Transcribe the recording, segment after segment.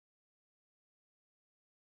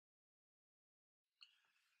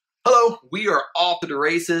Hello, we are off to the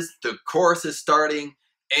races. The course is starting.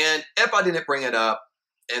 And if I didn't bring it up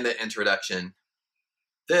in the introduction,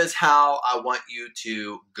 this is how I want you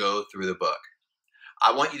to go through the book.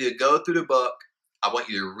 I want you to go through the book. I want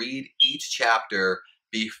you to read each chapter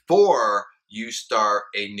before you start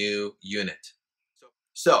a new unit.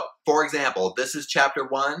 So, for example, this is chapter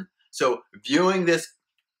 1. So, viewing this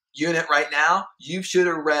unit right now, you should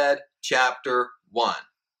have read chapter 1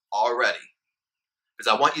 already.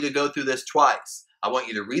 Because I want you to go through this twice. I want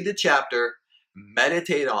you to read the chapter,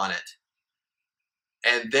 meditate on it,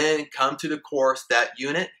 and then come to the course, that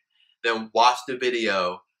unit, then watch the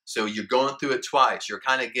video. So you're going through it twice. You're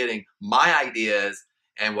kind of getting my ideas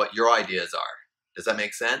and what your ideas are. Does that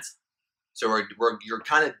make sense? So you're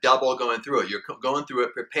kind of double going through it. You're going through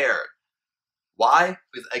it prepared. Why?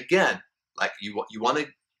 Because again, like you want to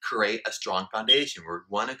create a strong foundation. We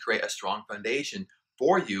want to create a strong foundation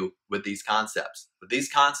for you with these concepts. But these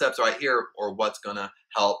concepts right here are what's going to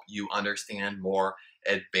help you understand more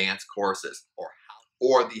advanced courses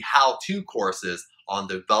or the how-to courses on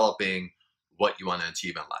developing what you want to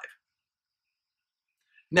achieve in life.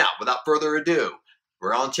 Now, without further ado,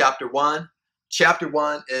 we're on chapter 1. Chapter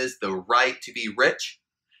 1 is the right to be rich.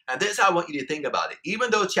 And this is how I want you to think about it. Even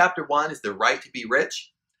though chapter 1 is the right to be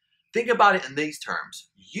rich, think about it in these terms.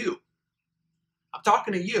 I'm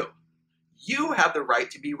talking to you. You have the right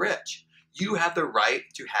to be rich. You have the right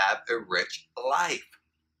to have a rich life.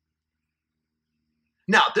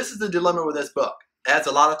 Now, this is the dilemma with this book. It has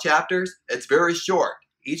a lot of chapters. It's very short.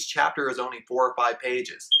 Each chapter is only 4 or 5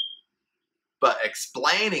 pages. But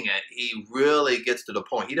explaining it, he really gets to the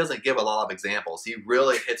point. He doesn't give a lot of examples. He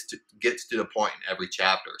really gets to the point in every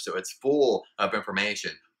chapter. So it's full of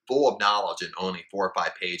information, full of knowledge in only 4 or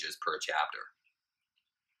 5 pages per chapter.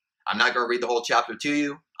 I'm not going to read the whole chapter to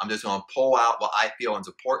you. I'm just going to pull out what I feel is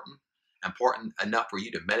important enough for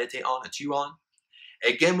you to meditate on and chew on.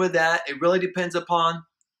 Again, with that, it really depends upon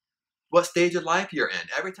what stage of life you're in.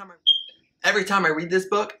 Every time I read this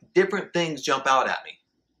book, different things jump out at me.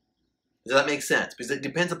 Does that make sense? Because it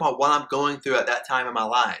depends upon what I'm going through at that time in my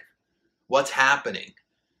life. What's happening?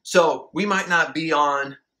 So we might not be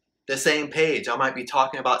on the same page. I might be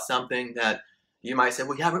talking about something that you might say,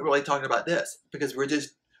 well, you haven't really talked about this, because we're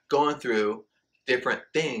just going through different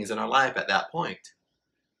things in our life at that point.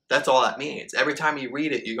 That's all that means. Every time you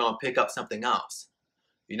read it, you're going to pick up something else.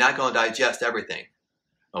 You're not going to digest everything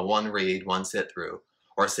in one read, one sit through,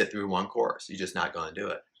 or sit through one course. You're just not going to do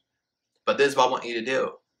it. But this is what I want you to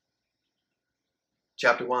do.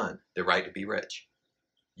 Chapter 1, the right to be rich.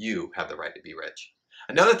 You have the right to be rich.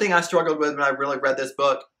 Another thing I struggled with when I really read this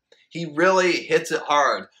book, he really hits it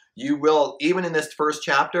hard. You will, even in this first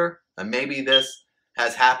chapter, and maybe this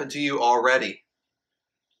has happened to you already.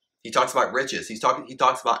 He talks about riches. He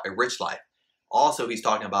talks about a rich life. Also, he's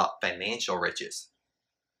talking about financial riches.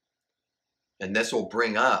 And this will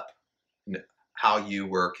bring up how you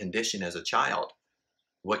were conditioned as a child,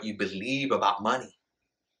 what you believe about money.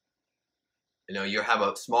 You know, you have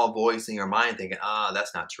a small voice in your mind thinking,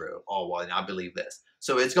 that's not true. Oh, well, I believe this.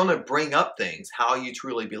 So it's going to bring up things, how you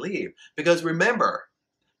truly believe. Because remember,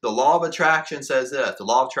 the law of attraction says this. The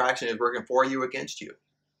law of attraction is working for you, against you.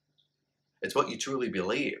 It's what you truly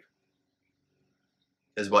believe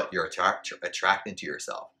is what you're attracting to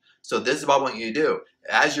yourself. So this is what I want you to do.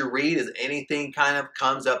 As you read, as anything kind of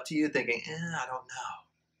comes up to you thinking, I don't know.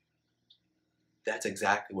 That's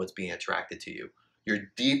exactly what's being attracted to you. Your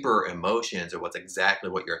deeper emotions are what's exactly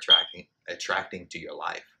what you're attracting to your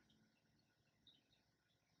life.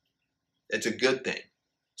 It's a good thing.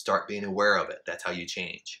 Start being aware of it. That's how you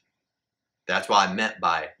change. That's what I meant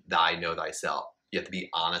by "Thou know thyself." You have to be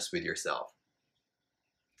honest with yourself.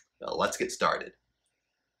 Well, let's get started.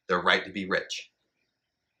 The right to be rich.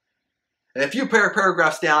 And a few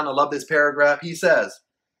paragraphs down, I love this paragraph. He says,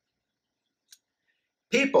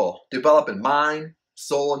 people develop in mind,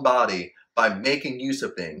 soul, and body by making use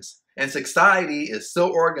of things. And society is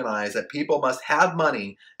so organized that people must have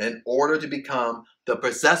money in order to become the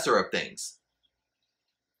possessor of things.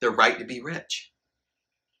 The right to be rich.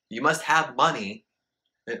 You must have money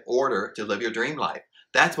in order to live your dream life.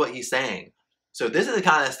 That's what he's saying. So this is the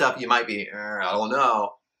kind of stuff you might be, I don't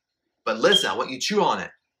know. But listen, I want you to chew on it.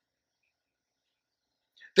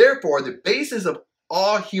 Therefore, the basis of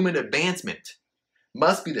all human advancement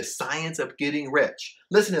must be the science of getting rich.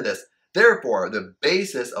 Listen to this. Therefore, the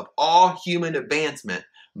basis of all human advancement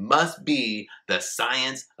must be the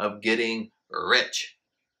science of getting rich.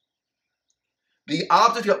 The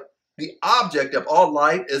object of all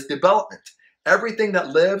life is development. Everything that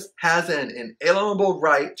lives has an inalienable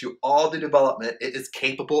right to all the development it is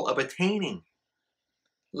capable of attaining.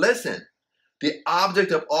 Listen, The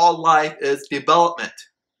object of all life is development.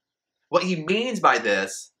 What he means by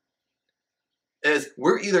this is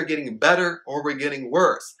we're either getting better or we're getting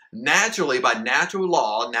worse. Naturally, by natural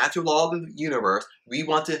law of the universe, we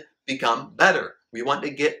want to become better. We want to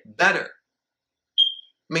get better.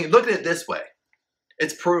 I mean, look at it this way.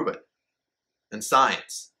 It's proven in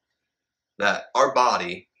science that our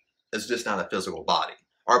body is just not a physical body.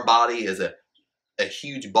 Our body is a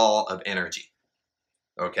huge ball of energy.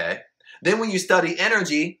 Okay? Then when you study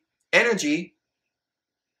energy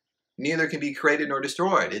neither can be created nor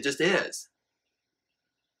destroyed. It just is.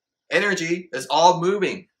 Energy is all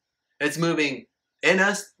moving. It's moving in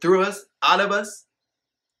us, through us, out of us,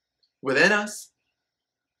 within us.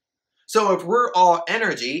 So if we're all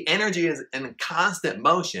energy is in constant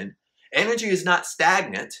motion. Energy is not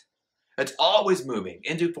stagnant. It's always moving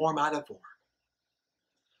into form, out of form.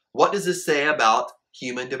 What does this say about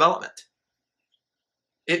human development?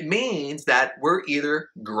 It means that we're either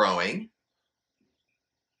growing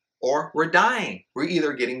or we're dying. We're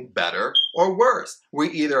either getting better or worse.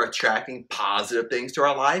 We're either attracting positive things to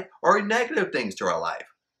our life or negative things to our life.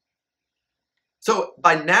 So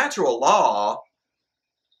by natural law,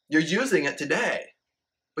 you're using it today,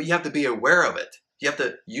 but you have to be aware of it. You have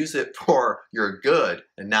to use it for your good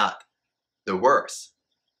and not the worse.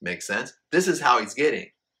 Makes sense? This is how he's getting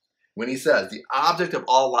when he says the object of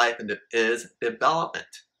all life is development.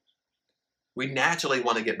 We naturally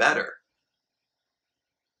want to get better.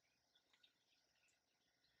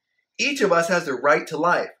 Each of us has the right to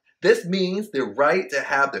life. This means the right to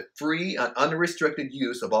have the free and unrestricted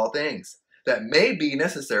use of all things that may be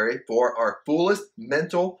necessary for our fullest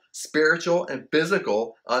mental, spiritual, and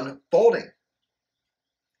physical unfolding.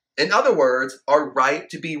 In other words, our right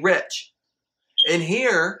to be rich. And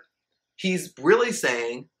here, he's really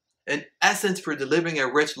saying, in essence, for delivering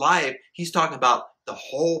a rich life, he's talking about the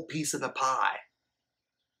whole piece of the pie.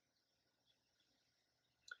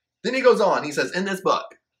 Then he goes on, he says, in this book,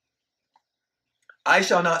 I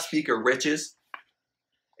shall not speak of riches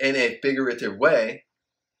in a figurative way.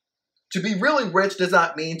 To be really rich does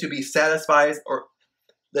not mean to be satisfied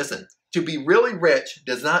to be really rich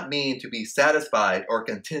does not mean to be satisfied or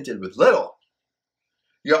contented with little.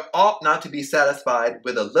 You ought not to be satisfied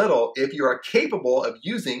with a little if you are capable of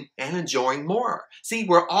using and enjoying more. See,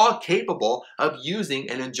 we're all capable of using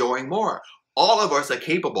and enjoying more. All of us are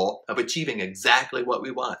capable of achieving exactly what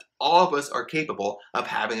we want. All of us are capable of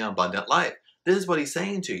having an abundant life. This is what he's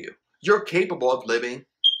saying to you. You're capable of living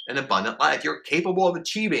an abundant life. You're capable of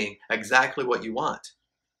achieving exactly what you want.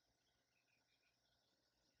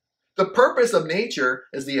 The purpose of nature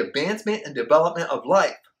is the advancement and development of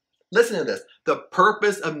life. Listen to this. The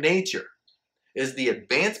purpose of nature is the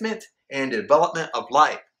advancement and development of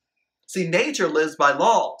life. See, nature lives by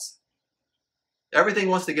laws. Everything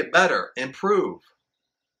wants to get better, improve,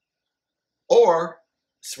 or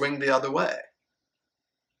swing the other way.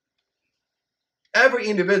 Every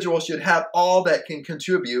individual should have all that can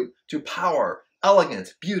contribute to power,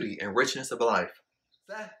 elegance, beauty, and richness of life.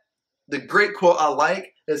 The great quote I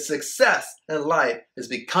like is success in life is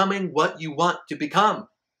becoming what you want to become.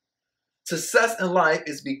 Success in life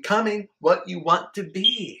is becoming what you want to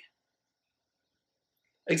be.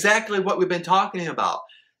 Exactly what we've been talking about.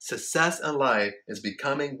 Success in life is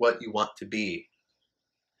becoming what you want to be.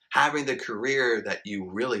 Having the career that you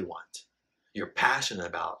really want, you're passionate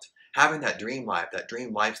about. Having that dream life, that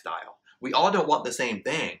dream lifestyle. We all don't want the same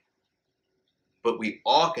thing, but we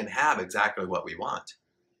all can have exactly what we want.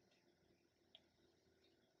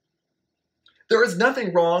 There is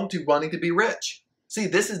nothing wrong to wanting to be rich. See,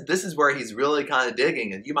 this is where he's really kind of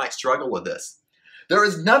digging, and you might struggle with this. There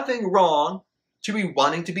is nothing wrong to be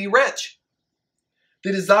wanting to be rich.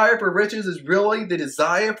 The desire for riches is really the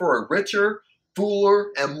desire for a richer,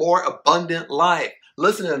 fuller, and more abundant life.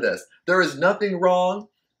 Listen to this. There is nothing wrong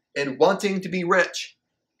in wanting to be rich.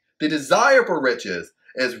 The desire for riches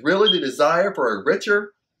is really the desire for a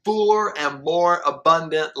richer, fuller, and more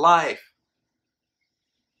abundant life.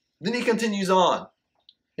 Then he continues on,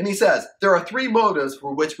 and he says, there are three motives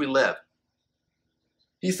for which we live.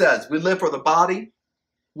 He says, we live for the body,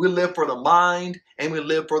 we live for the mind, and we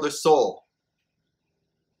live for the soul.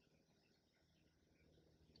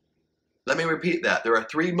 Let me repeat that. There are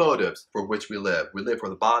three motives for which we live. We live for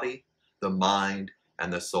the body, the mind,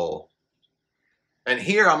 and the soul. And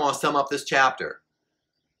here I'm going to sum up this chapter.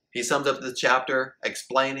 He sums up the chapter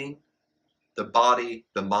explaining the body,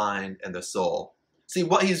 the mind, and the soul. See,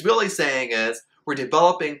 what he's really saying is we're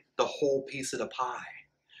developing the whole piece of the pie.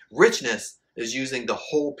 Richness is using the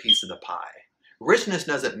whole piece of the pie. Richness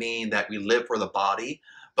doesn't mean that we live for the body,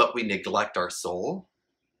 but we neglect our soul.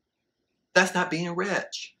 That's not being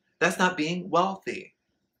rich. That's not being wealthy.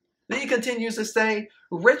 Then he continues to say,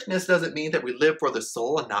 richness doesn't mean that we live for the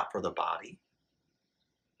soul and not for the body.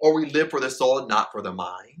 Or we live for the soul and not for the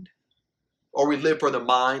mind. Or we live for the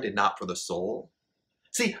mind and not for the soul.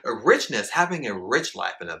 See, a richness, having a rich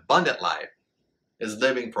life, an abundant life, is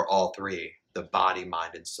living for all three, the body,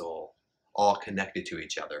 mind, and soul, all connected to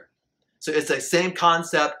each other. So it's the same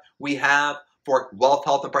concept we have for wealth,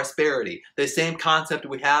 health, and prosperity. The same concept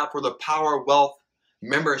we have for the Power of Wealth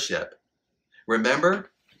membership.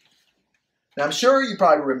 Remember? Now, I'm sure you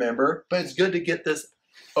probably remember, but it's good to get this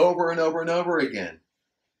over and over and over again.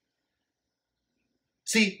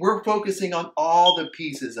 See, we're focusing on all the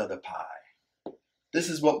pieces of the pie. This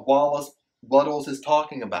is what Wallace Wattles is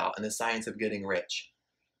talking about in the science of getting rich.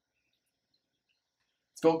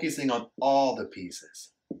 It's focusing on all the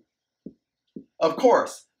pieces. Of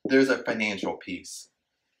course, there's a financial piece.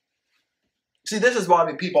 See, this is why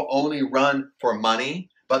people only run for money,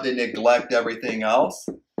 but they neglect everything else.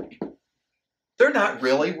 They're not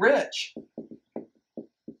really rich.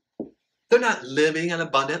 They're not living an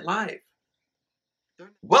abundant life.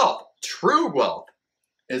 Wealth, true wealth,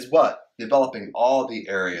 is what? Developing all the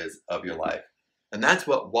areas of your life. And that's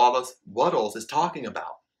what Wallace Wattles is talking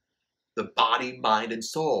about. The body, mind, and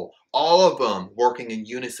soul. All of them working in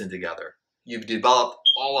unison together. You've developed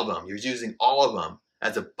all of them. You're using all of them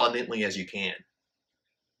as abundantly as you can.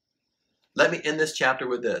 Let me end this chapter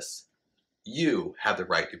with this. You have the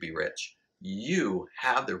right to be rich. You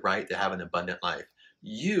have the right to have an abundant life.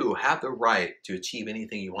 You have the right to achieve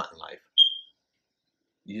anything you want in life.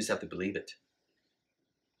 You just have to believe it.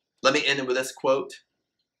 Let me end it with this quote.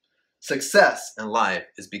 Success in life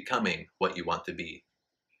is becoming what you want to be.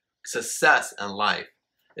 Success in life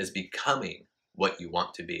is becoming what you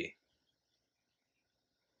want to be.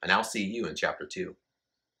 And I'll see you in chapter 2.